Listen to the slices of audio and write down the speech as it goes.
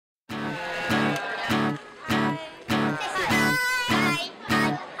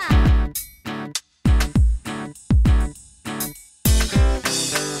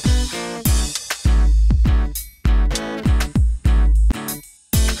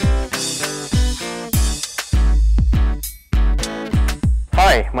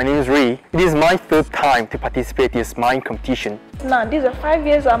my name is Ray. It is my third time to participate in this mind competition. Now, these are 5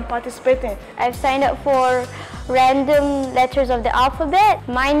 years I'm participating. I've signed up for random letters of the alphabet,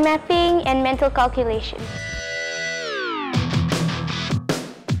 mind mapping, and mental calculation.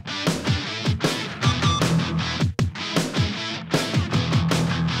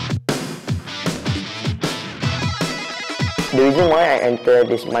 The reason why I enter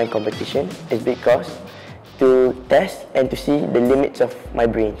this mind competition is because to test and to see the limits of my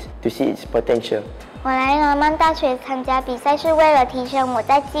brains, to see its potential. 我来nor曼大学参加比赛是为了提升我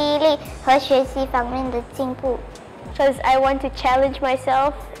在记忆力和学习方面的进步。Because I want to challenge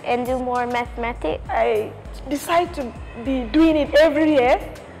myself and do more mathematics. I decide to be doing it every year.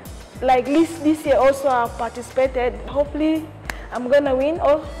 Like this year also I participated. Hopefully I'm gonna win.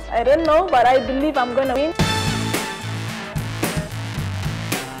 Or I don't know, but I believe I'm gonna win.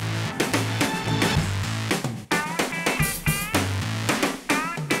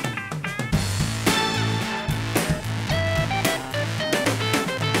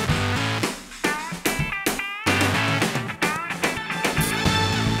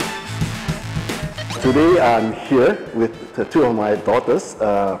 Today I'm here with two of my daughters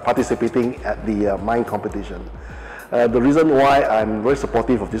participating at the mind competition. The reason why I'm very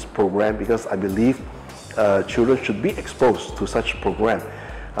supportive of this program because I believe children should be exposed to such program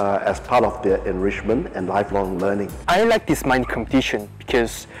as part of their enrichment and lifelong learning. I like this mind competition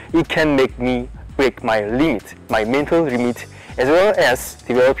because it can make me break my limit, my mental limit, as well as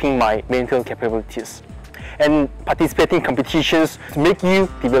developing my mental capabilities. And participating in competitions make you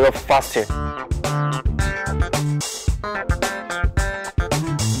develop faster.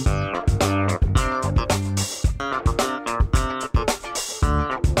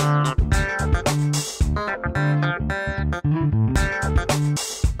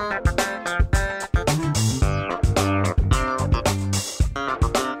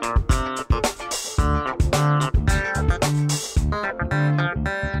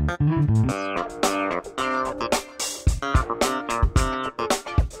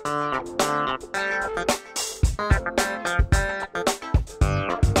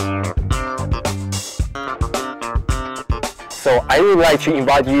 So I would like to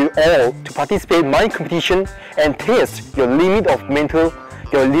invite you all to participate in mind competition and test your limit of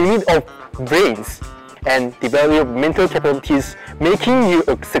your limit of brains and develop your mental capabilities, making you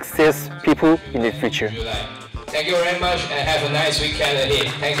a success people in the future. Thank you very much and have a nice weekend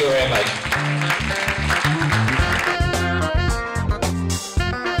ahead. Thank you very much.